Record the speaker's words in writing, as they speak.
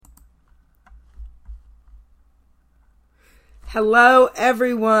Hello,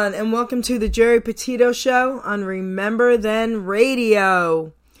 everyone, and welcome to the Geri Petito Show on Remember Then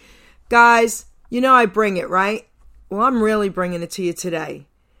Radio. Guys, you know I bring it, right? Well, I'm really bringing it to you today.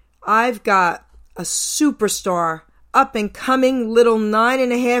 I've got a superstar, up-and-coming little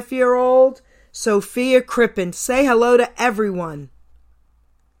 9.5-year-old, SOPHIA CRIPPIN. Say hello to everyone.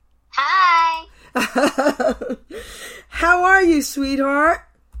 Hi. How are you, sweetheart?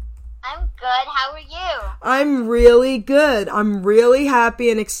 I'm good. How are you? I'm really good. I'm really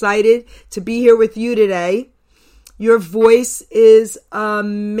happy and excited to be here with you today. Your voice is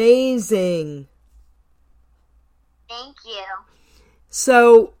amazing. Thank you.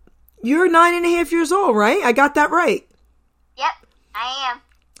 So, you're 9.5 years old, right? I got that right. Yep, I am.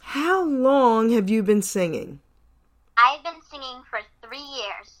 How long have you been singing? I've been singing for 3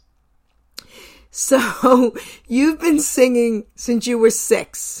 years. So, you've been singing since you were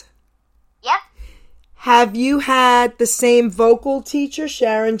 6. Yep. Have you had the same vocal teacher,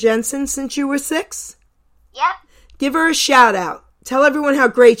 Sharon Jensen, since you were 6? Yep. Give her a shout out. Tell everyone how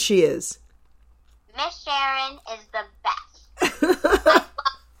great she is. Miss Sharon is the best. I love her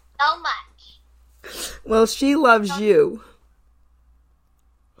so much. Well, she loves you.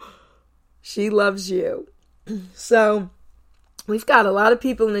 She loves you. So, we've got a lot of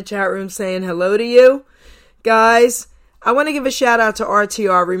people in the chat room saying hello to you. Guys, I want to give a shout out to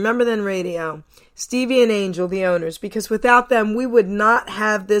RTR, Remember Then Radio, Stevie and Angel, the owners, because without them, we would not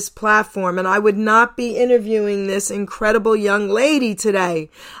have this platform and I would not be interviewing this incredible young lady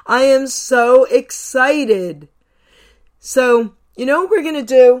today. I am so excited. So, you know what we're going to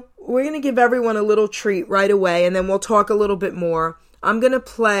do? We're going to give everyone a little treat right away and then we'll talk a little bit more. I'm going to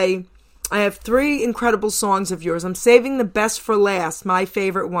play, I have 3 incredible songs of yours. I'm saving the best for last, my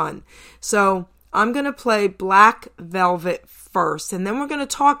favorite one. So, I'm going to play Black Velvet first, and then we're going to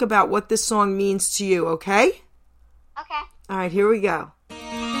talk about what this song means to you, okay? Okay. All right, here we go.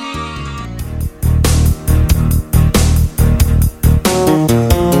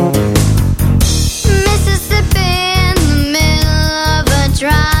 Mississippi in the middle of a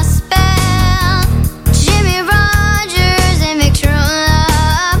dry spell. Jimmy Rogers and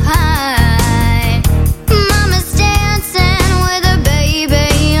Victrola Pie. Mama's dancing with a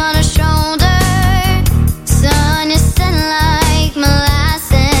baby on her shoulder. Sun is set like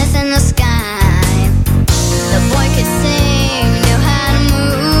molasses in the sky. The boy could sing, knew how to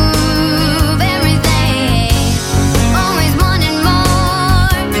move everything. Always wanted more,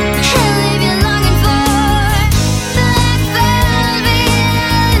 he'll leave you longing for. Black velvet,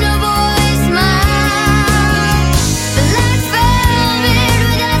 little boy smile. Black velvet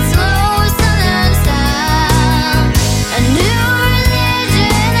with that slow southern style. A new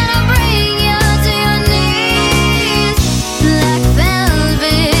religion that'll bring you to your knees. Black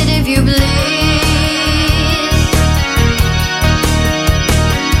velvet, if you please.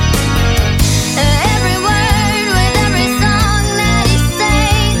 Every word with every song that he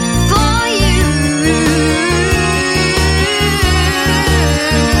sang for you.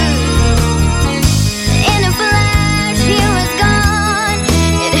 In a flash, he was gone.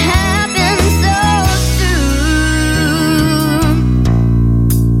 It happened so soon.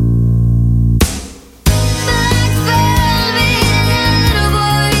 Black velvet and that little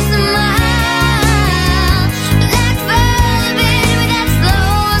boy smile. Black velvet with that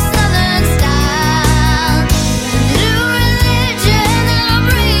slow southern style. New religion that'll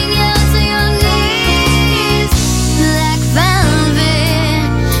bring you to your knees. Black velvet,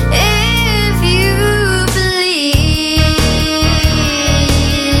 if you please.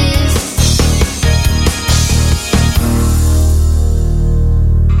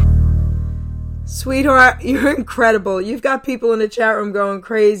 Sweetheart, you're incredible. You've got people in the chat room going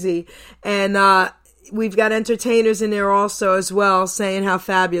crazy, and we've got entertainers in there also as well saying how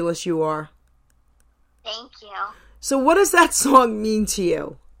fabulous you are. Thank you. So what does that song mean to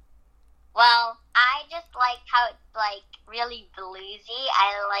you? Well, I just like how it's like really bluesy.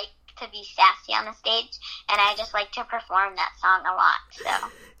 I like to be sassy on the stage, and I just like to perform that song a lot.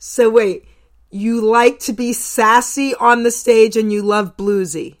 So wait, you like to be sassy on the stage and you love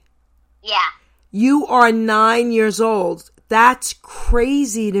bluesy. Yeah. You are 9 years old. That's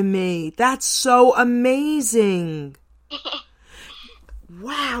crazy to me. That's so amazing.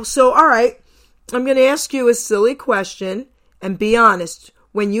 Wow. So, all right. I'm going to ask you a silly question and be honest.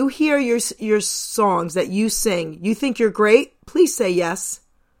 When you hear your songs that you sing, you think you're great? Please say yes.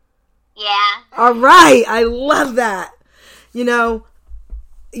 Yeah. All right. I love that. You know,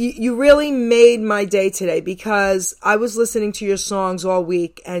 you really made my day today because I was listening to your songs all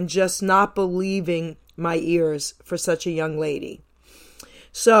week and just not believing my ears for such a young lady.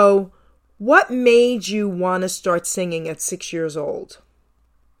 So What made you want to start singing at 6 years old?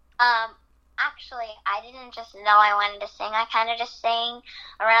 Actually, I didn't just know I wanted to sing. I kind of just sang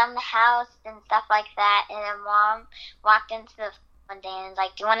around the house and stuff like that. And then Mom walked into the one day and was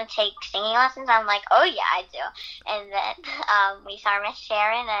like, "Do you want to take singing lessons?" I'm like, "Oh yeah, I do." And then we saw Miss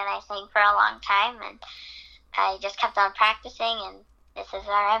Sharon, and I sang for a long time, and I just kept on practicing, and this is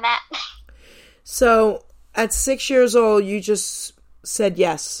where I'm at. So, at 6 years old, you just said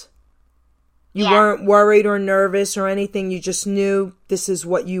yes. You Yeah. weren't worried or nervous or anything. You just knew this is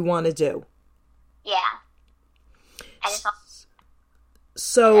what you want to do. Yeah. I just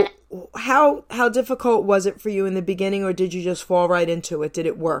So, how difficult was it for you in the beginning, or did you just fall right into it? Did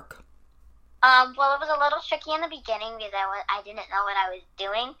it work? well, it was a little tricky in the beginning because I didn't know what I was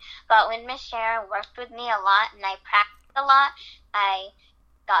doing. But when Miss Sharon worked with me a lot and I practiced a lot, I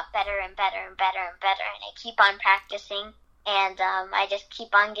got better and better and better and better. And I keep on practicing, and I just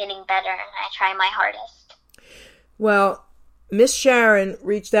keep on getting better, and I try my hardest. Well, Miss Sharon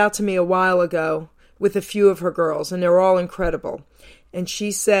reached out to me a while ago with a few of her girls, and they're all incredible. And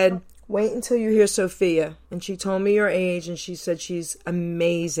she said, "Wait until you hear Sophia." And she told me your age, and she said she's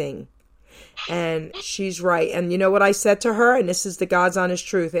amazing. And she's right. And you know what I said to her? And this is the God's honest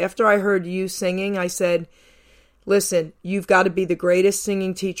truth. After I heard you singing, I said, "Listen, you've got to be the greatest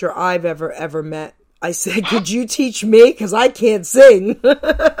singing teacher I've ever met." I said, "Could you teach me? Because I can't sing."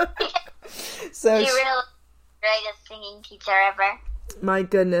 So You're really the greatest singing teacher ever. my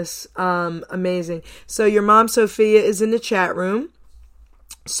goodness, amazing. So your mom, Sophia, is in the chat room.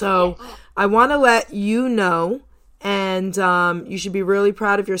 So I want to let you know, and you should be really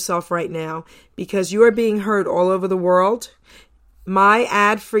proud of yourself right now because you are being heard all over the world. My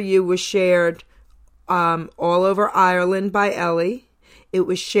ad for you was shared all over Ireland by Ellie. It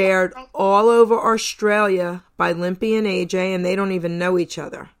was shared all over Australia by Limpy and AJ, and they don't even know each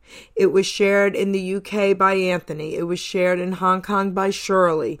other. It was shared in the UK by Anthony. It was shared in Hong Kong by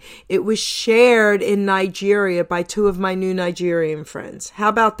Shirley. It was shared in Nigeria by two of my new Nigerian friends. How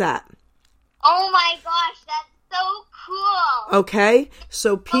about that? Oh my gosh, that's so cool. Okay?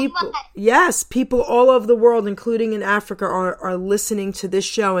 So people, much. yes, people all over the world, including in Africa, are listening to this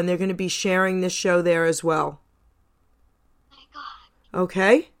show, and they're going to be sharing this show there as well. Oh my God.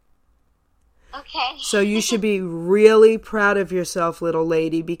 Okay? Okay. So you should be really proud of yourself, little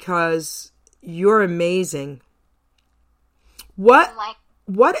lady, because you're amazing. Oh my.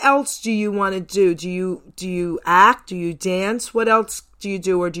 What else do you want to do? Do you act? Do you dance? What else do you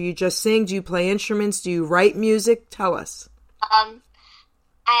do? Or do you just sing? Do you play instruments? Do you write music? Tell us. When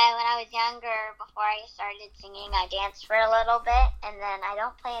I was younger, before I started singing, I danced for a little bit, and then I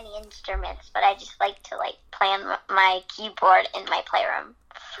don't play any instruments, but I just like to play on my keyboard in my playroom.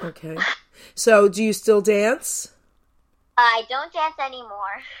 Okay. So do you still dance? I don't dance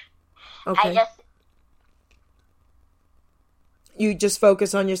anymore. Okay. You just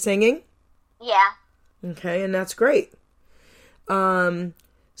focus on your singing? Yeah. Okay, and that's great.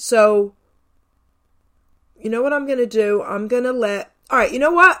 So, you know what I'm going to do? All right, you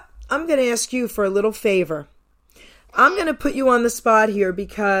know what? I'm going to ask you for a little favor. I'm going to put you on the spot here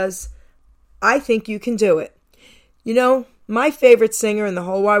because I think you can do it. You know, my favorite singer in the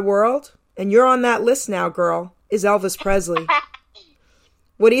whole wide world, and you're on that list now, girl, is Elvis Presley.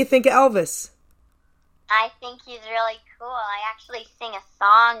 What do you think of Elvis? I think he's really cool. I actually sing a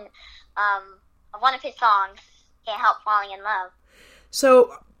song, one of his songs, Can't Help Falling in Love.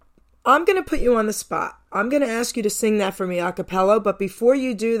 So, I'm going to put you on the spot. I'm going to ask you to sing that for me a cappella, but before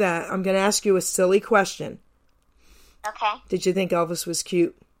you do that, I'm going to ask you a silly question. Okay. Did you think Elvis was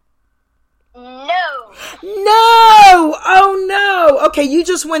cute? No! No! Oh, no! Okay, you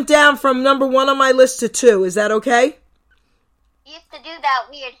just went down from number 1 on my list to 2. Is that okay? He used to do that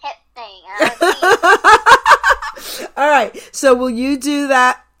weird hip thing. All right, so will you do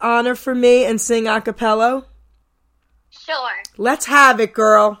that honor for me and sing a cappella? Sure. Let's have it,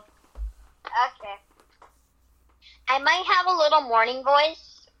 girl. Okay. I might have a little morning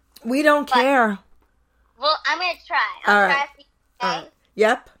voice. We don't care. Well, I'm going to try. All I'll right. try for you, okay?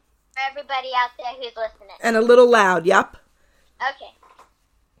 Yep. For everybody out there who's listening. And a little loud, yep. Okay.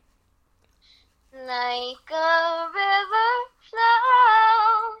 Like a river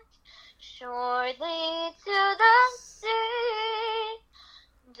flows shortly to the sea,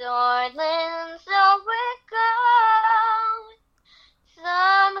 darling, so it goes.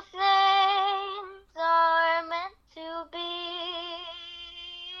 Some things are meant to be.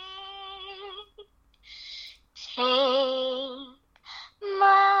 Take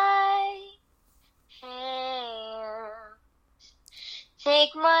my hand,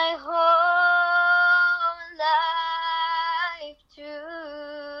 take my whole life too.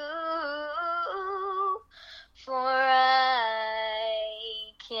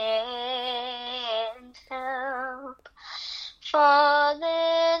 falling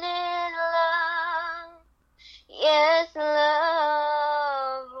in love. Yes,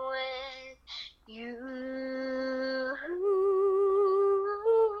 love with you.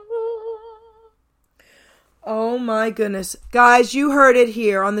 Oh my goodness. Guys, you heard it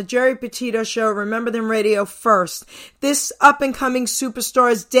here on the Geri Petito Show, Remember Them Radio first. This up-and-coming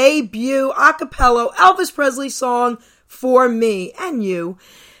superstar's debut a cappella Elvis Presley song for me and you.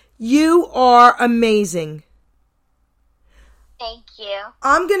 You are amazing. Thank you.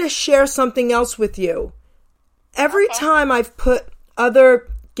 I'm going to share something else with you. Every Okay. time I've put other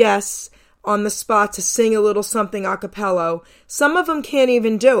guests on the spot to sing a little something a cappella, some of them can't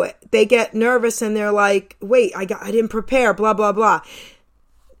even do it. They get nervous and they're like, wait, I didn't prepare, blah, blah, blah.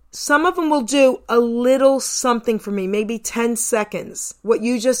 Some of them will do a little something for me, maybe 10 seconds. What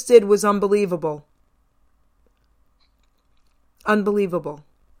you just did was unbelievable. Unbelievable.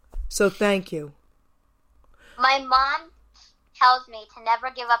 So thank you. My mom tells me to never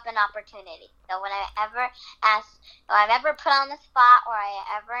give up an opportunity. So when I'm ever put on the spot or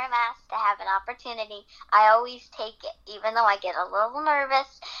I ever am asked to have an opportunity, I always take it. Even though I get a little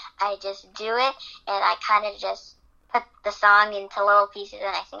nervous, I just do it, and I kind of just put the song into little pieces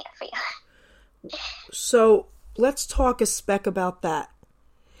and I sing it for you. So let's talk a speck about that.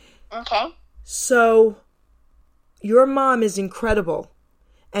 Okay. So your mom is incredible,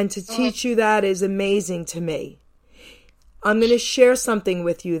 and to teach you that is amazing to me. I'm going to share something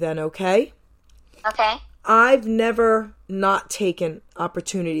with you then, okay? Okay. I've never not taken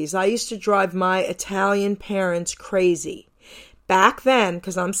opportunities. I used to drive my Italian parents crazy. Back then,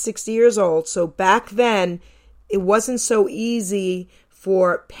 because I'm 60 years old, so back then, it wasn't so easy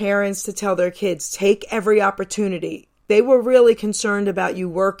for parents to tell their kids, take every opportunity. They were really concerned about you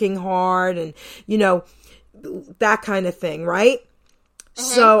working hard and, that kind of thing, right?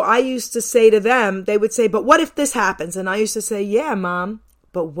 So I used to say to them, they would say, but what if this happens? And I used to say, yeah, Mom,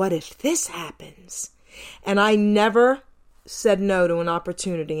 but what if this happens? And I never said no to an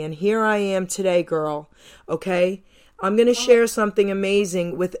opportunity. And here I am today, girl. Okay? I'm going to share something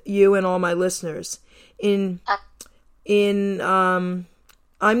amazing with you and all my listeners. I'm the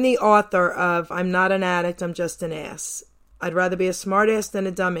author of I'm Not an Addict, I'm Just an Ass. I'd rather be a smart ass than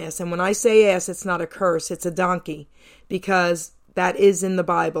a dumb ass. And when I say ass, it's not a curse, it's a donkey. Because that is in the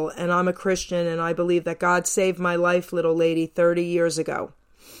Bible, and I'm a Christian, and I believe that God saved my life, little lady, 30 years ago.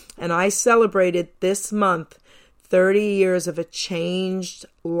 And I celebrated this month 30 years of a changed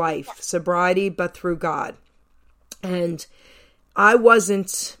life, sobriety, but through God. And I was in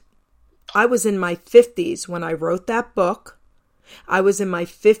my 50s when I wrote that book. I was in my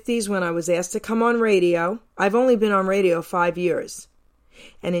 50s when I was asked to come on radio. I've only been on radio 5 years.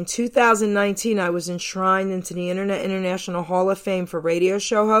 And in 2019, I was enshrined into the Internet International Hall of Fame for radio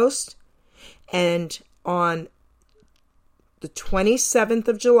show host. And on the 27th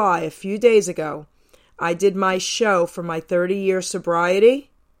of July, a few days ago, I did my show for my 30-year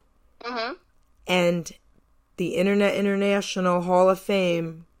sobriety. Mm-hmm. And the Internet International Hall of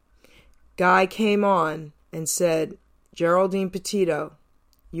Fame guy came on and said, Geraldine Petito,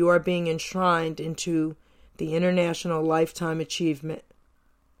 you are being enshrined into the International Lifetime Achievement.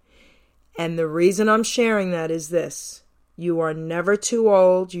 And the reason I'm sharing that is this. You are never too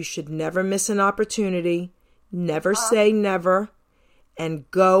old. You should never miss an opportunity. Never say never. And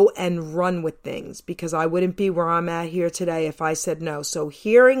go and run with things. Because I wouldn't be where I'm at here today if I said no. So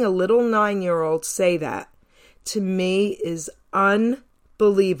hearing a little 9-year-old say that, to me, is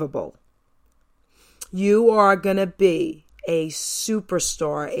unbelievable. You are going to be a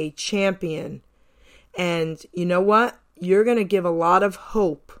superstar, a champion. And you know what? You're going to give a lot of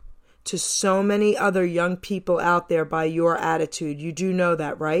hope to so many other young people out there by your attitude. You do know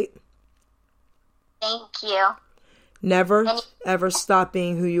that, right? Thank you. Never, ever stop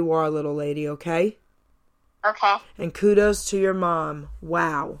being who you are, little lady, okay? Okay. And kudos to your mom.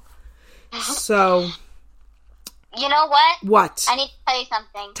 Wow. So. You know what? What? I need to tell you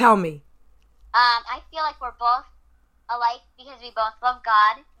something. Tell me. I feel like we're both alike because we both love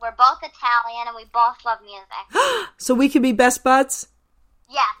God. We're both Italian and we both love music. So we could be best buds?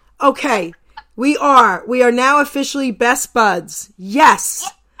 Yeah. Okay. We are. We are now officially best buds. Yes.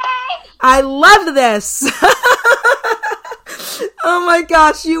 Yay! I love this. Oh my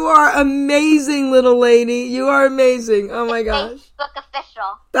gosh, you are amazing, little lady. You are amazing. Oh my gosh. Facebook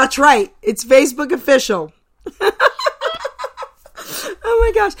official. That's right. It's Facebook official. Oh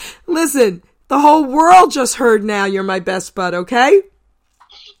my gosh. Listen, the whole world just heard now you're my best bud, okay? Yay!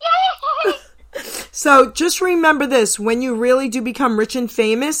 So just remember this. When you really do become rich and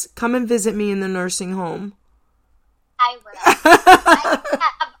famous, come and visit me in the nursing home. I will.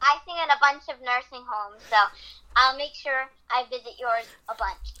 I sing an a bunch of nursing homes, so I'll make sure I visit yours a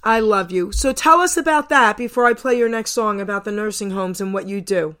bunch. I love you. So tell us about that before I play your next song about the nursing homes and what you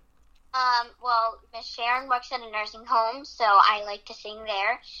do. Well, Miss Sharon works at a nursing home, so I like to sing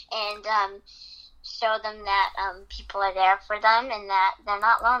there and show them that people are there for them and that they're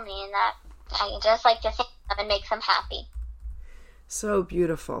not lonely and that I just like to sing them and make them happy. So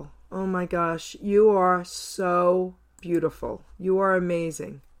beautiful. Oh my gosh, you are so beautiful. You are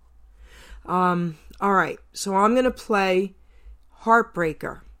amazing. All right, so I'm going to play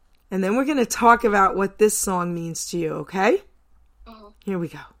Heartbreaker, and then we're going to talk about what this song means to you, okay? Mm-hmm. Here we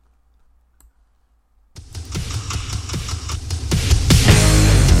go.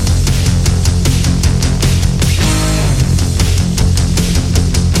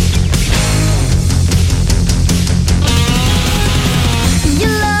 Your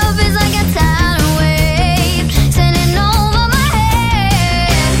love is like a tidal wave, sending over my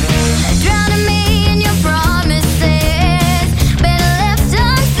head, drowning me in your promises, better left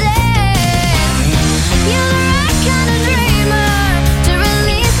unsaid. You're the right kind of dreamer to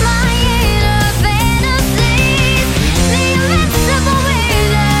release my inner fantasies, the invincible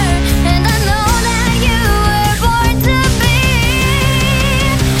winner, and I know that you were born to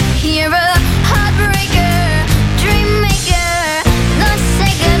be. You're a heartbreaker, dream maker.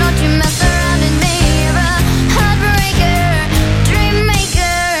 Don't you mess around with me. You're a heartbreaker, dream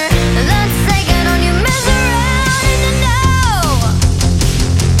maker. Let's take it, don't you mess around in the know.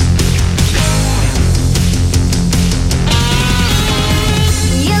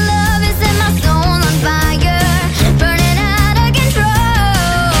 Your love has set my soul on fire, burning out of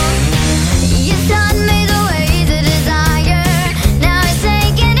control. You taught me the ways of desire, now it's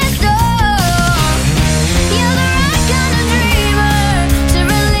taking its toll. You're the right kind of dreamer to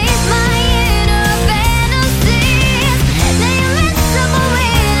release my inner fantasies, the invincible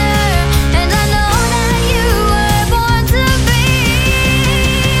winner, and I know that you were born to be.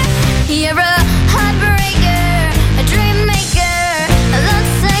 You're a heartbreaker, a dream maker.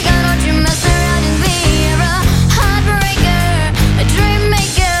 Let's take it, don't you mess around with me. You're a heartbreaker, a dream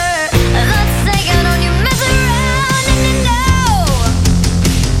maker. Let's take it, don't you mess around in the know.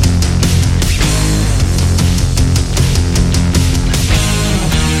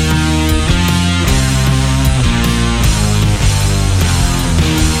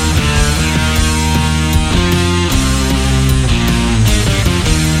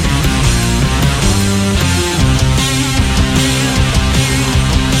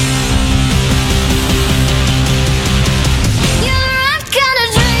 You're the right kind of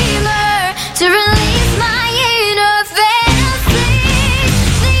dreamer to release my inner fantasies,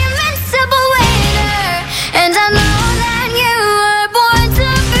 the invincible winner, and I know that you were born to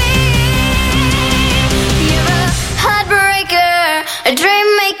be. You're a heartbreaker, a dream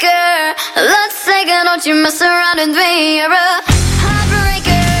maker. Let's take it, don't you mess around with me. You're a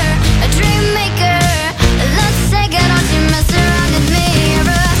heartbreaker, a dream maker. Let's take it, don't you mess around with me. You're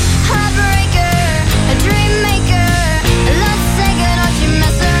a heartbreaker, a dream maker. Let's take it, don't you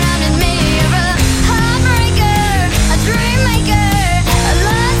mess around with me. You're a heartbreaker, a dream maker.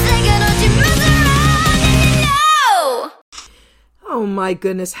 Let's take it, don't you mess around and you know. Oh my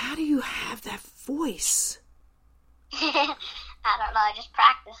goodness, how do you have that voice? I don't know, I just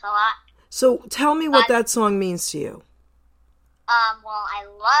practice a lot. So tell me what that song means to you. Well, I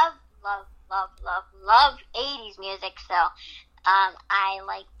love 80s music, so I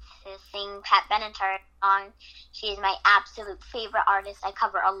like to sing Pat Benatar's song. She is my absolute favorite artist. I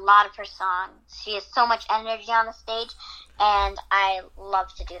cover a lot of her songs. She has so much energy on the stage, and I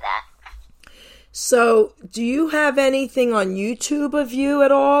love to do that. So do you have anything on YouTube of you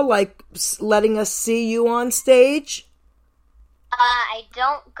at all, like letting us see you on stage? I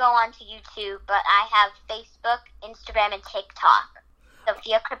don't go onto YouTube, but I have Facebook, Instagram, and TikTok.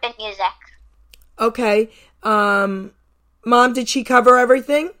 Sophia Crippan Music. Okay. Mom, did she cover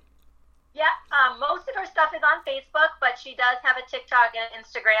everything? Yeah, most of her stuff is on Facebook, but she does have a TikTok and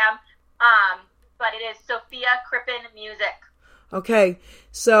Instagram. But it is Sophia Crippan Music. Okay.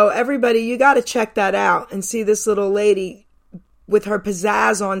 So everybody, you got to check that out and see this little lady with her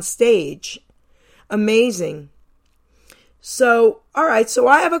pizzazz on stage. Amazing. So, all right. So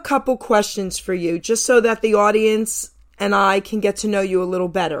I have a couple questions for you, just so that the audience and I can get to know you a little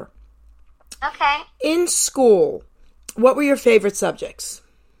better. Okay. In school, what were your favorite subjects?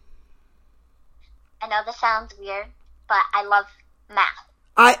 I know this sounds weird, but I love math.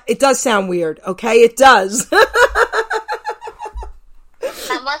 It does sound weird, okay? It does. Most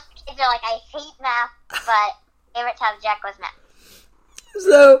kids are like, I hate math, but favorite subject was math.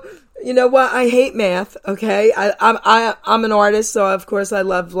 So, You know what? I hate math. Okay, I'm an artist, so of course I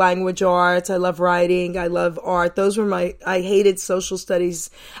love language arts. I love writing. I love art. Those were I hated social studies.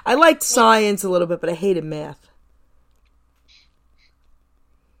 I liked science a little bit, but I hated math.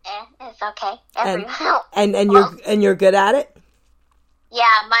 It's okay. And you're good at it. Yeah,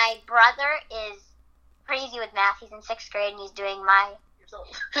 my brother is crazy with math. He's in 6th grade and he's 6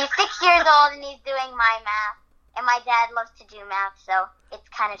 years old and he's doing my math. And my dad loves to do math, so it's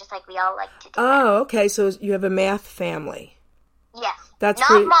kind of just like we all like to do math. Okay. So you have a math family. Yes. That's not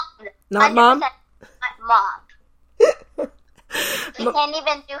pretty... mom. Not mom? Not mom. She can't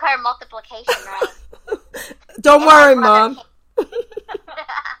even do her multiplication right. Don't worry, Mom.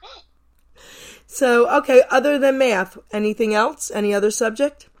 So, okay, other than math, anything else? Any other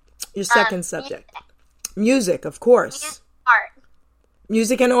subject? Your second subject. Music, of course. Art.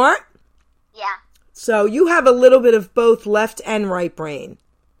 Music and art? Yeah. So you have a little bit of both left and right brain.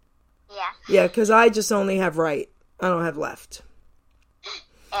 Yeah. Yeah, because I just only have right. I don't have left.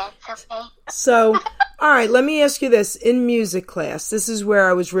 It's okay. So, all right, let me ask you this. In music class, this is where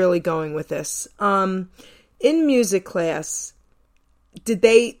I was really going with this. In music class, did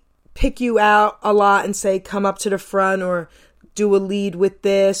they pick you out a lot and say, come up to the front or do a lead with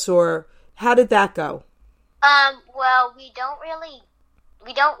this, or how did that go? Well, because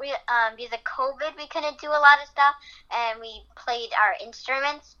of COVID, we couldn't do a lot of stuff, and we played our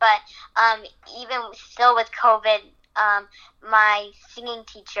instruments, but, even still with COVID, my singing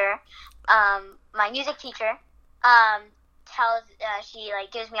teacher, my music teacher,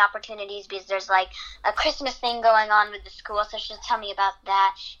 gives me opportunities because there's like a Christmas thing going on with the school, so she'll tell me about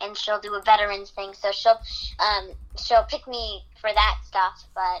that, and she'll do a veterans thing, so she'll pick me for that stuff.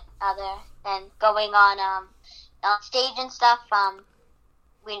 But other than going on stage and stuff,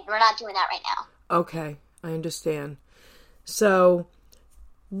 we're not doing that right now. Okay, I understand. So,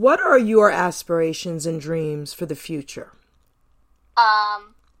 what are your aspirations and dreams for the future?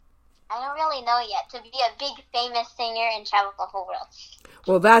 I don't really know yet. To be a big famous singer and travel the whole world.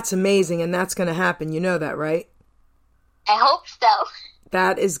 Well, that's amazing, and that's going to happen. You know that, right? I hope so.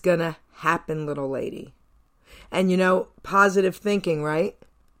 That is going to happen, little lady. And you know, positive thinking, right?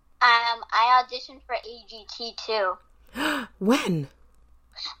 I auditioned for AGT too. When?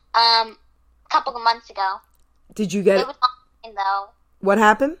 A couple of months ago. Did you get it? It was online though. What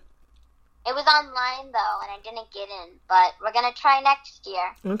happened? It was online though, and I didn't get in. But we're gonna try next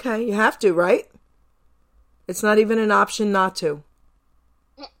year. Okay, you have to, right? It's not even an option not to.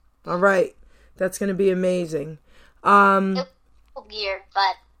 All right, that's gonna be amazing. It was weird,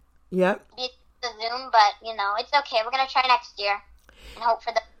 but yep. It's the Zoom, but you know, it's okay. We're gonna try next year and hope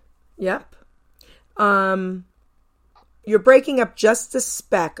for the. Yep. You're breaking up just a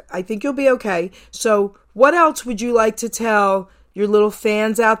speck. I think you'll be okay. So, what else would you like to tell your little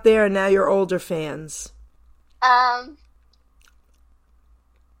fans out there and now your older fans?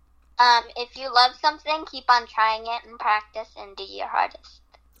 If you love something, keep on trying it and practice and do your hardest.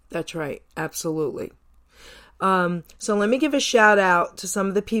 That's right. Absolutely. So let me give a shout out to some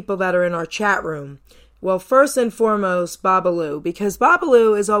of the people that are in our chat room. Well, first and foremost, Babalu, because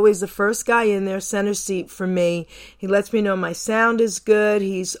Babalu is always the first guy in there, center seat for me. He lets me know my sound is good.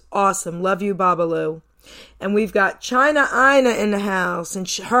 He's awesome. Love you, Babalu. And we've got China Ina in the house, and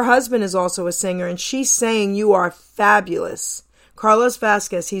her husband is also a singer, and she's saying you are fabulous. Carlos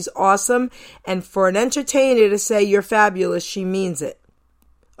Vasquez, he's awesome, and for an entertainer to say you're fabulous, she means it.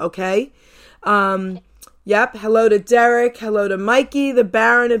 Okay? Yep, hello to Derek, hello to Mikey, the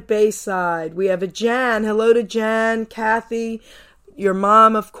Baron of Bayside. We have a Jan, hello to Jan, Kathy, your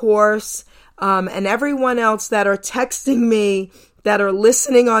mom, of course, and everyone else that are texting me, that are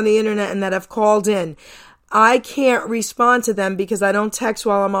listening on the internet, and that have called in. I can't respond to them because I don't text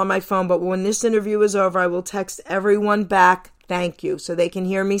while I'm on my phone, but when this interview is over, I will text everyone back, thank you, so they can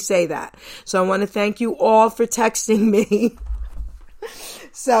hear me say that. So I want to thank you all for texting me.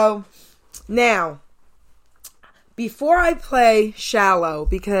 So, now, before I play Shallow,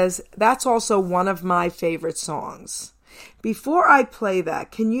 because that's also one of my favorite songs, before I play that,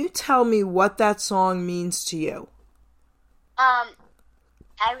 can you tell me what that song means to you?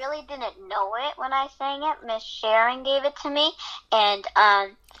 I really didn't know it when I sang it. Miss Sharon gave it to me, and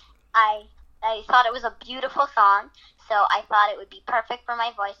I thought it was a beautiful song, so I thought it would be perfect for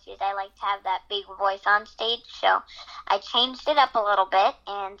my voice because I like to have that big voice on stage, so I changed it up a little bit,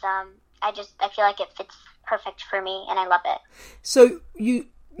 and I feel like it fits perfect for me, and I love it. So you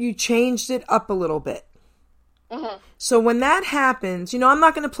changed it up a little bit. Mm-hmm. So when that happens, I'm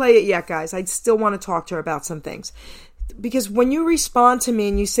not going to play it yet, guys. I still want to talk to her about some things. Because when you respond to me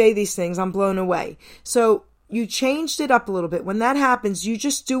and you say these things, I'm blown away. So you changed it up a little bit. When that happens, you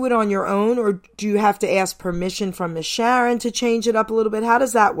just do it on your own, or do you have to ask permission from Miss Sharon to change it up a little bit? How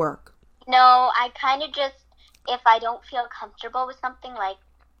does that work? No, I kind of just, if I don't feel comfortable with something, like,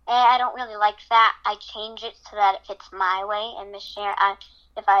 I don't really like that, I change it so that it fits my way. And Miss Sharon,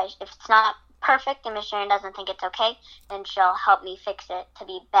 if it's not perfect and Miss Sharon doesn't think it's okay, then she'll help me fix it to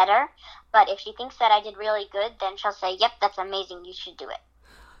be better. But if she thinks that I did really good, then she'll say, yep, that's amazing, you should do it.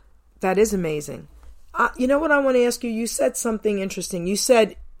 That is amazing. You know what I want to ask you? You said something interesting. You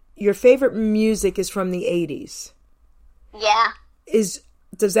said your favorite music is from the 80s. Yeah.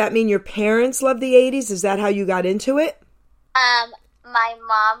 Does that mean your parents love the 80s? Is that how you got into it? My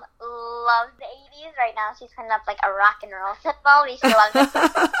mom loves the 80s. Right now she's putting up like a rock and roll symbol. She loves it.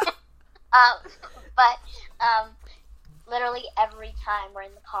 But literally every time we're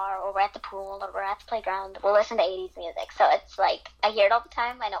in the car or we're at the pool or we're at the playground, we'll listen to 80s music. So it's like, I hear it all the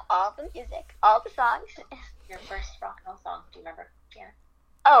time. I know all the music, all the songs. Your first rock and roll song, do you remember? Yeah.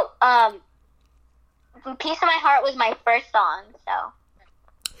 Oh, Piece of My Heart was my first song, so.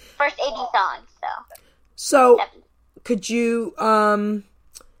 First 80s song, So, could you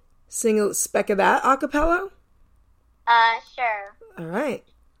sing a speck of that a cappella? Sure. All right.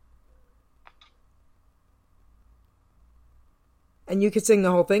 And you could sing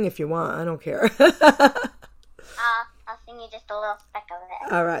the whole thing if you want. I don't care. I'll sing you just a little speck of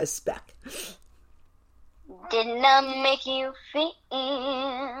it. All right, a speck. Didn't I make you feel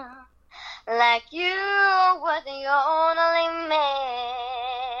like you were the only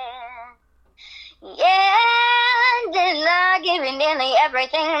man? Yeah, didn't I give you nearly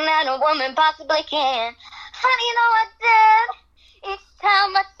everything that a woman possibly can? Honey, you know I did. Each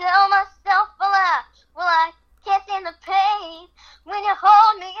time I tell myself, well, I can't stand the pain. When you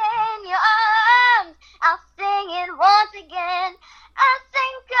hold me in your arms, I'll sing it once again. I'll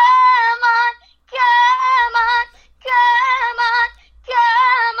sing, come on, come on, come on,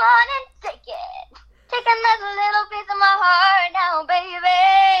 come on, and take it. Take another little piece of my heart now,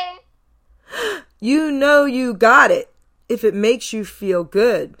 baby. You know you got it if it makes you feel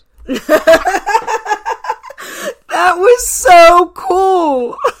good. That was so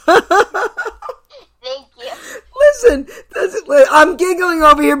cool. Thank you. Listen, I'm giggling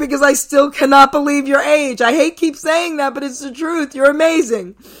over here because I still cannot believe your age. I hate keep saying that, but it's the truth. You're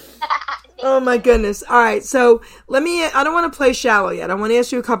amazing. Oh my goodness. All right, so I don't want to play shallow yet. I want to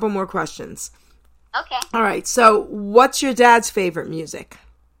ask you a couple more questions. Okay. All right, so what's your dad's favorite music?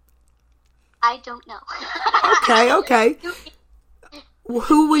 I don't know. Okay.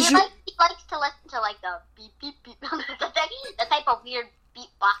 Who was He likes to listen to like the beep beep beep, the type of weird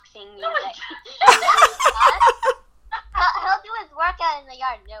beatboxing music. He'll do his workout in the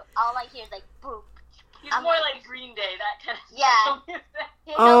yard. No, all I hear is like boop. He's more like Green Day, that kind of Yeah.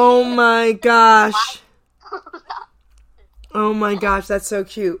 Oh my gosh. Oh my gosh, that's so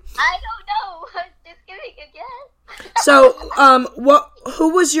cute. I don't know. Just kidding again. So,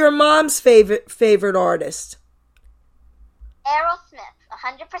 who was your mom's favorite artist? Aerosmith,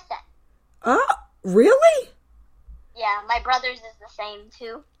 100%. Oh, really? Yeah, my brother's is the same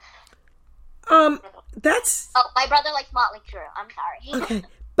too. That's... Oh, my brother likes Motley Crue. I'm sorry. Okay,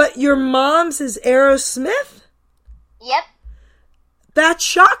 but your mom's is Aerosmith? Yep. That's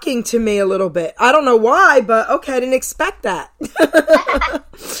shocking to me a little bit. I don't know why, but okay, I didn't expect that.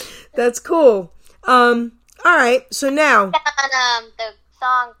 That's cool. All right, so now... On the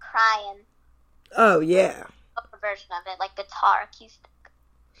song Crying. Oh, yeah. A version of it, like guitar acoustic.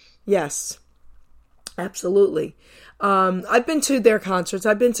 Yes, absolutely. I've been to their concerts.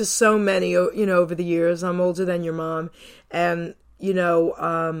 I've been to so many, over the years. I'm older than your mom. And,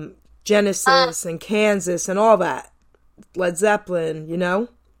 Genesis and Kansas and all that. Led Zeppelin,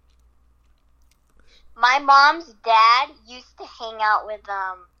 My mom's dad used to hang out with,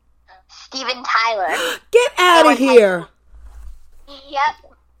 Steven Tyler. Get out of here! Yep.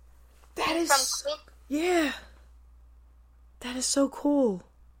 That He's is... from Queen. Yeah. That is so cool.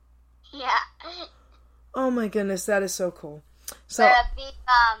 Yeah. Oh my goodness, that is so cool. So We're a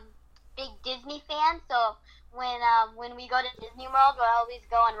big Disney fan, so when we go to Disney World, we'll always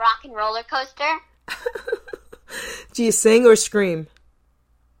go on Rock and Roller Coaster. do you sing or scream?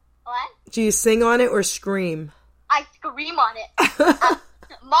 What? Do you sing on it or scream? I scream on it.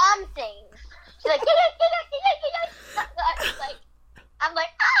 Mom sings. She's like, I'm like,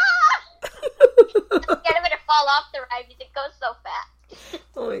 ah! I'm scared I'm gonna fall off the ride because it goes so fast.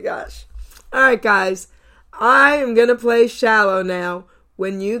 Oh my gosh. All right, guys. I am going to play Shallow now.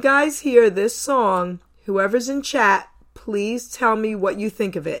 When you guys hear this song, whoever's in chat, please tell me what you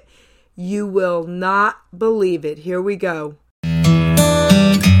think of it. You will not believe it. Here we go.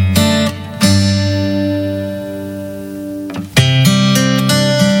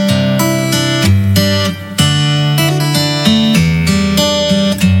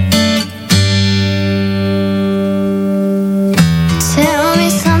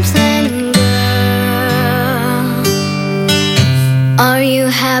 Are you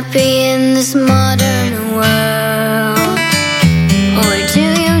happy in this modern world? Or do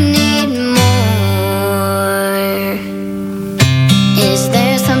you need more? Is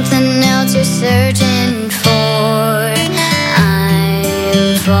there something else you're searching for?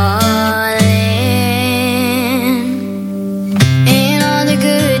 I'm falling. In all the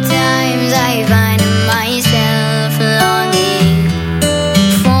good times I find myself longing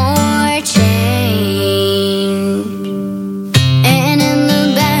for change. And in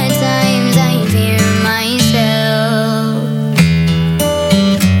the bad times I fear myself.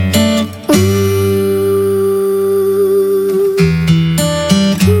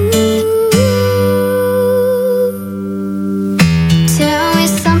 Tell me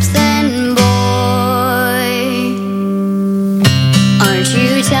something, boy. Aren't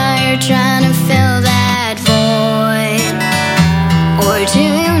you tired trying to fill that void? Or do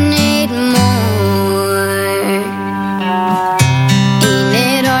you need more?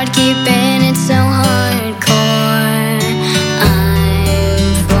 Ain't it hard keeping it so hardcore?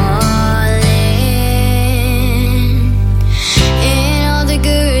 I'm falling. In all the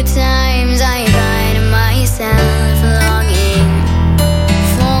good times I find myself longing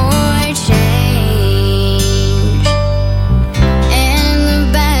for change. And in the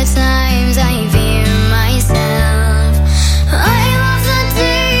bad times I fear myself. I love the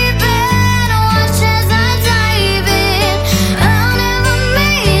deep end, watch as I dive in. I'll never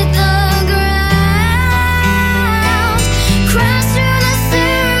meet the ground. Crash through the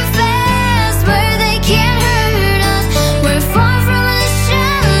surface where they can't hurt us. We're far from the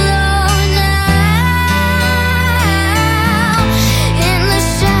shallow now. In the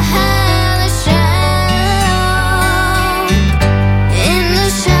shallow, shallow. In the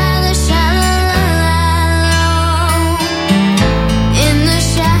shallow, shallow. In the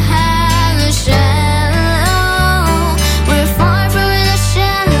shallow, shallow. We're far from the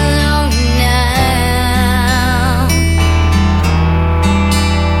shallow now.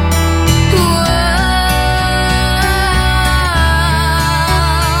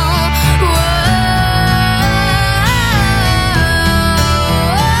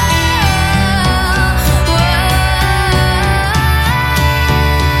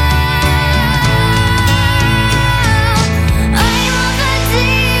 I'm on the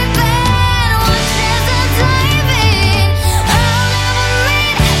deep end, watch as I dive in. I'll never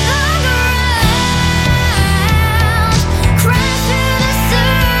meet the ground. Crash through the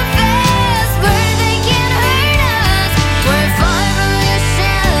surface where they can't hurt us. We're far from the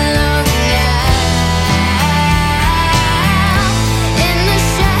shallow now. In the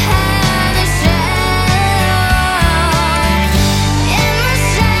shallow, shallow. In the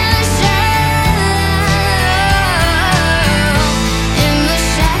shallow, shallow. In the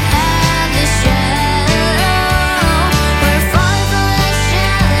shallow, shallow. We're far from the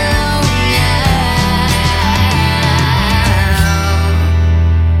shallow now.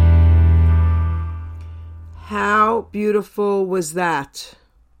 How beautiful was that?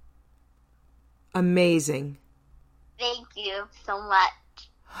 Amazing. Thank you so much.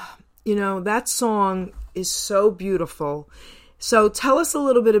 You know, that song is so beautiful. So tell us a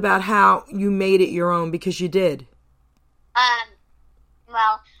little bit about how you made it your own, because you did.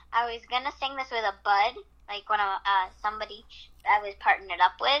 Well, I was gonna sing this with a bud, like one of somebody I was partnered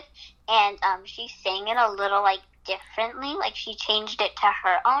up with, and she sang it a little like differently, like she changed it to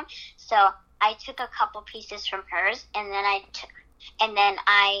her own. So I took a couple pieces from hers, and then I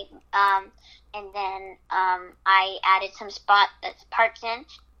added some parts in,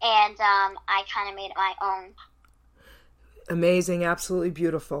 and I kind of made it my own. Amazing, absolutely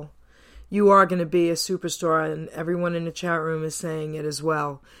beautiful. You are going to be a superstar, and everyone in the chat room is saying it as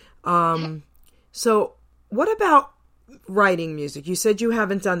well. So what about writing music? You said you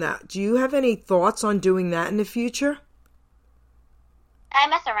haven't done that. Do you have any thoughts on doing that in the future? I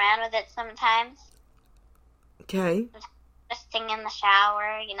mess around with it sometimes. Okay. Just sing in the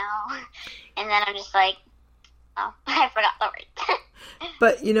shower, you know, and then I'm just like, oh, I forgot the words.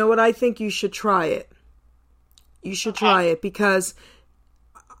 But you know what? I think you should try it. You should try it because,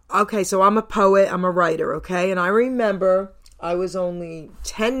 okay, so I'm a poet, I'm a writer, okay? And I remember I was only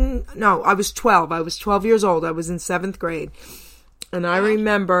 12. I was 12 years old. I was in 7th grade. And I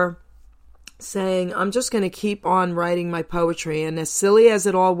remember saying, I'm just going to keep on writing my poetry. And as silly as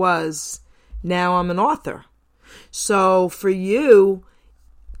it all was, now I'm an author. So for you,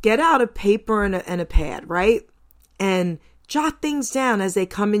 get out a paper and a pad, right? And jot things down as they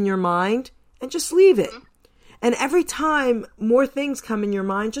come in your mind and just leave it. And every time more things come in your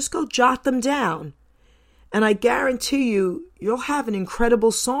mind, just go jot them down. And I guarantee you, you'll have an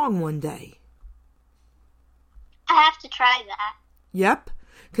incredible song one day. I have to try that. Yep.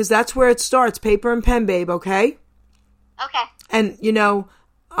 Because that's where it starts. Paper and pen, babe, okay? Okay. And, you know,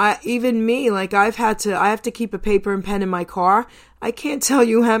 I have to keep a paper and pen in my car. I can't tell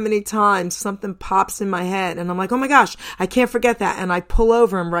you how many times something pops in my head and I'm like, oh my gosh, I can't forget that. And I pull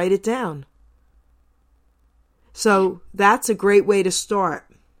over and write it down. So that's a great way to start.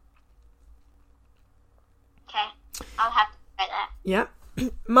 Okay. I'll have to try that. Yep.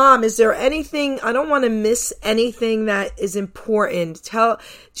 Mom, is there anything, I don't want to miss anything that is important.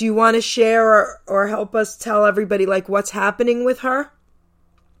 Do you want to share or help us tell everybody like what's happening with her?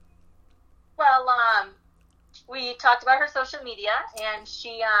 Well, we talked about her social media, and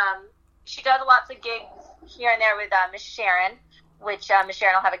she does lots of gigs here and there with Miss Sharon, which Miss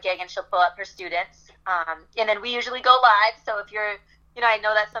Sharon will have a gig and she'll pull up her students. And then we usually go live. So if you're, you know, I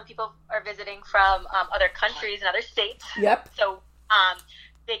know that some people are visiting from other countries and other states. Yep. So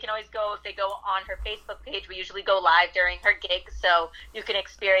they can always go, if they go on her Facebook page, we usually go live during her gig, so you can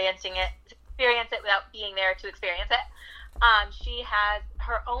experience it without being there to experience it. She has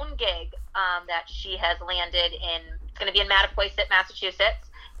her own gig that she has landed in. It's going to be in Mattapoisett,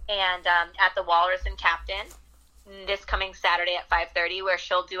 Massachusetts, and at the Walrus in Captain this coming Saturday at 5:30, where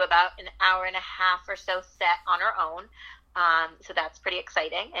she'll do about an hour and a half or so set on her own. So that's pretty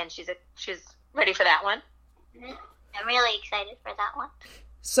exciting, and she's ready for that one. Mm-hmm. I'm really excited for that one.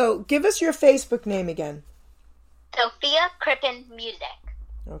 So give us your Facebook name again. SOPHIA CRIPPIN Music.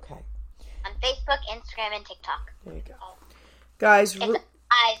 Okay. On Facebook, Instagram, and TikTok. There you go. Guys. It's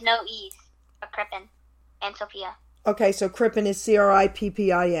I's, no E's for Crippin and Sophia. Okay, so Crippin is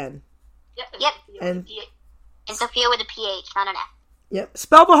CRIPPIN. Yep. And Sophia with a PH, not an F. Yep.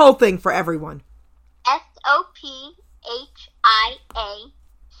 Spell the whole thing for everyone. SOPHIACRIPPIN.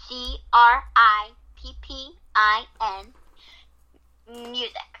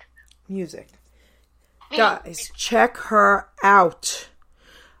 Music. Guys, check her out.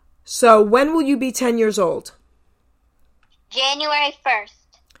 So, when will you be 10 years old? January 1st.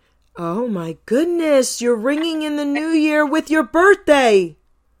 Oh my goodness, you're ringing in the new year with your birthday.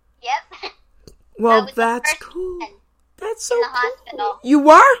 Yep. Well, that's cool. That's so in the cool. hospital. You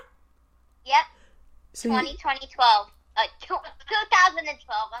were? Yep. So 2012.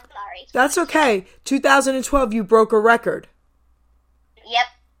 2012, I'm sorry. That's okay. 2012, you broke a record. Yep.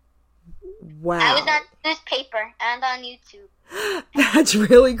 Wow. I was on newspaper and on YouTube. That's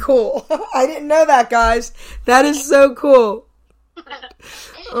really cool. I didn't know that, guys. That is so cool.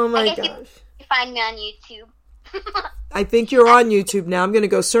 Oh my gosh. You find me on YouTube. I think you're on YouTube now. I'm going to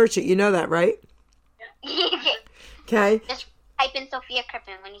go search it. You know that, right? Okay. Just type in SOPHIA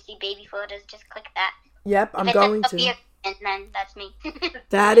CRIPPIN. When you see baby photos, just click that. Yep, I'm going to. And then that's me.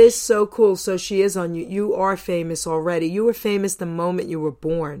 That is so cool. So she is on you. You are famous already. You were famous the moment you were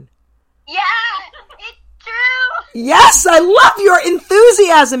born. Yeah, it's true. Yes, I love your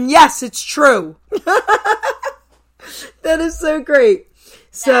enthusiasm. Yes, it's true. That is so great.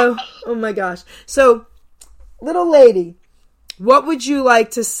 So, oh my gosh. So, little lady, what would you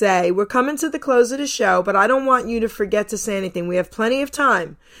like to say? We're coming to the close of the show, but I don't want you to forget to say anything. We have plenty of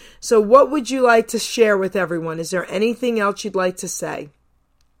time. So what would you like to share with everyone? Is there anything else you'd like to say?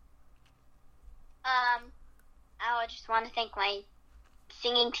 I would just want to thank my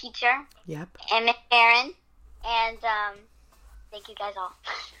singing teacher. Yep. And Miss Sharon. And thank you guys all.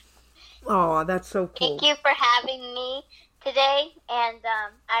 Oh, that's so cool. Thank you for having me today. And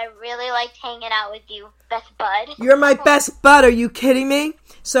I really liked hanging out with you, best bud. You're my best bud. Are you kidding me?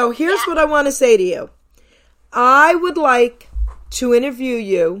 So here's what I want to say to you. I would like to interview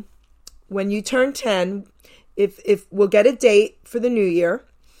you when you turn 10. If we'll get a date for the new year,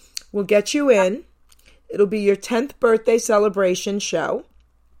 we'll get you in. It'll be your 10th birthday celebration show.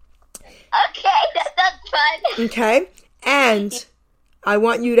 Okay, that's fun. Okay, and I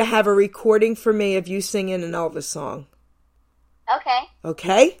want you to have a recording for me of you singing an Elvis song. Okay.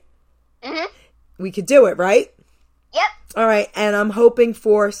 Okay? Mhm. We could do it, right? Yep. All right, and I'm hoping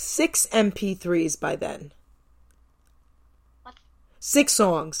for 6 MP3s by then. What? 6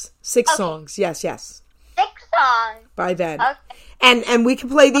 songs. 6 songs. Yes. 6 songs. By then. Okay. And we can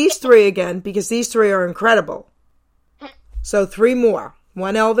play these 3 again because these 3 are incredible. So 3 more.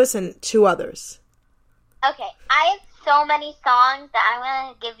 1 Elvis and 2 others. Okay. I have so many songs that I'm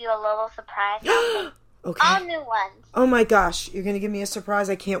going to give you a little surprise. Okay. All new ones. Oh my gosh, you're going to give me a surprise.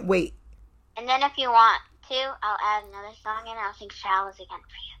 I can't wait. And then if you want to, I'll add another song and I'll sing Shallows again for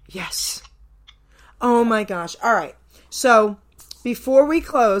you. Yes. Oh my gosh. All right. So before we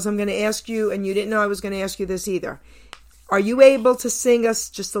close, I'm going to ask you, and you didn't know I was going to ask you this either. Are you able to sing us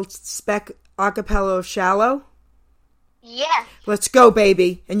just a speck a cappella of Shallow? Yes. Let's go,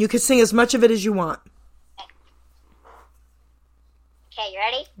 baby. And you can sing as much of it as you want. Okay, you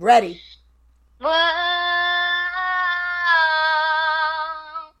ready? Ready. Whoa,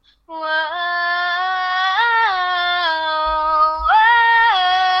 whoa, whoa,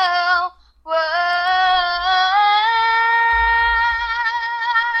 whoa.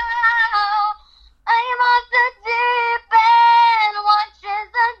 I am off the deep end, watches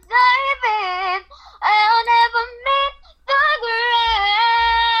the diving. I'll never meet the ground.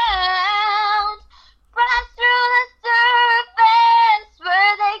 Crash through the surface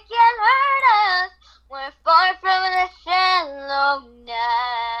where they can't hurt us. We're far from the shallow now.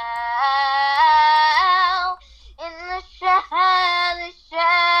 In the shallow,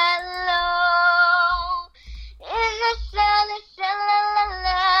 shallow. In the shallow,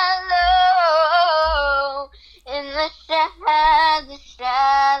 shallow. In the shallow,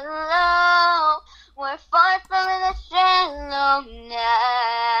 shallow. We're far from the shallow now.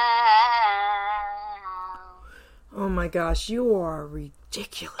 Oh my gosh, you are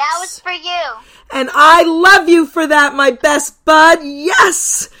ridiculous. That was for you. And I love you for that, my best bud.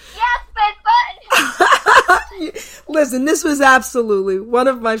 Yes! Yes, bud. Listen, this was absolutely one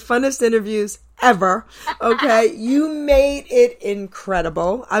of my funnest interviews ever. Okay, you made it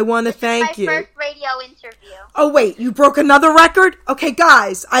incredible. I want to thank you. My first radio interview. Oh, wait, you broke another record? Okay,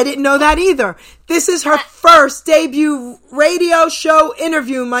 guys, I didn't know that either. This is her first debut radio show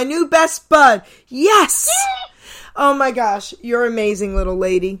interview, my new best bud. Yes! Oh my gosh, you're amazing, little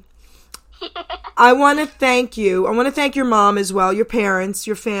lady. I want to thank you. I want to thank your mom as well, your parents,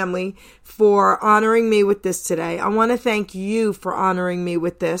 your family, for honoring me with this today. I want to thank you for honoring me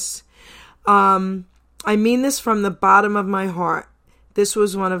with this. I mean this from the bottom of my heart. This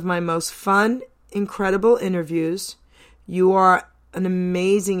was one of my most fun, incredible interviews. You are an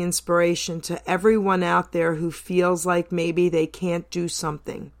amazing inspiration to everyone out there who feels like maybe they can't do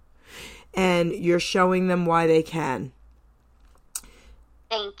something. And you're showing them why they can.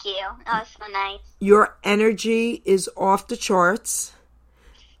 Thank you. That was so nice. Your energy is off the charts.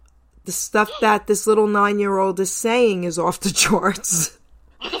 The stuff that this little 9-year-old is saying is off the charts.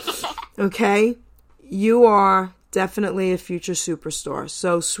 Okay? You are definitely a future superstar.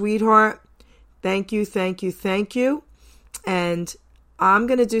 So, sweetheart, thank you, thank you, thank you. And I'm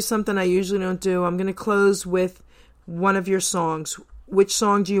going to do something I usually don't do. I'm going to close with one of your songs. Which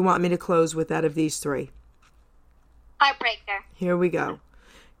song do you want me to close with out of these three? Heartbreaker. Here we go.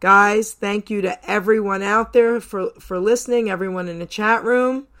 Guys, thank you to everyone out there for listening, everyone in the chat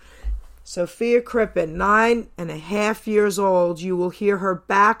room. Sophia Cripppin, 9.5 years old. You will hear her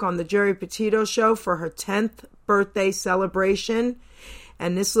back on the Geri Petito show for her 10th birthday celebration.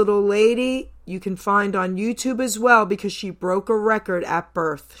 And this little lady, you can find on YouTube as well because she broke a record at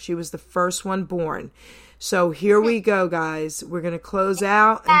birth. She was the first one born. So here we go, guys. We're going to close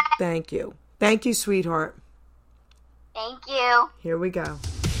out and thank you. Thank you, sweetheart. Thank you. Here we go.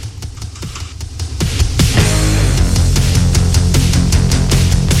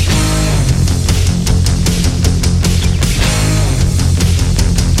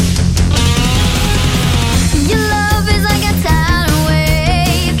 Your love is like a tidal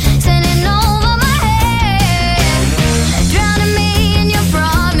wave, sending over my head, drowning me in your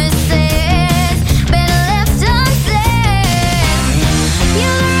promises, better left unsaid.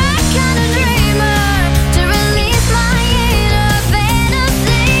 You're the right kind of dreamer to release my inner fantasy.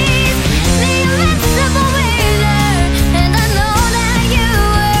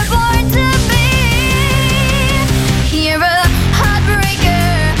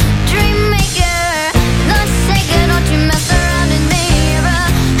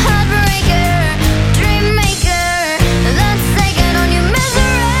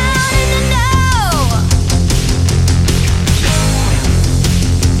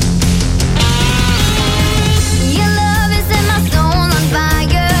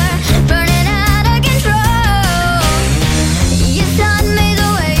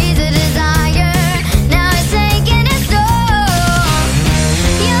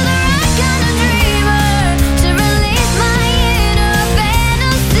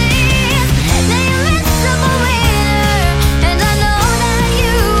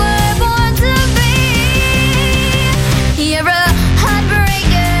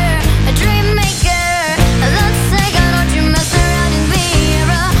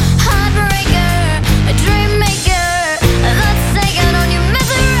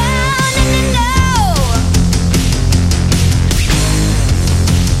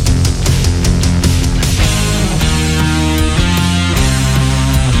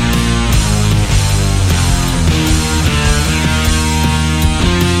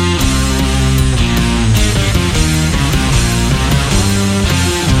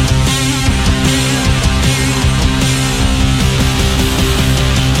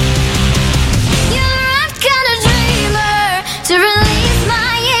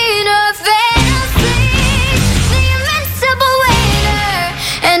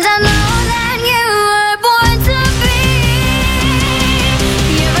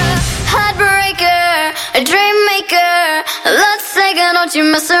 say, don't you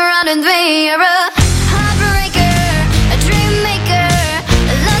mess around with me. You're a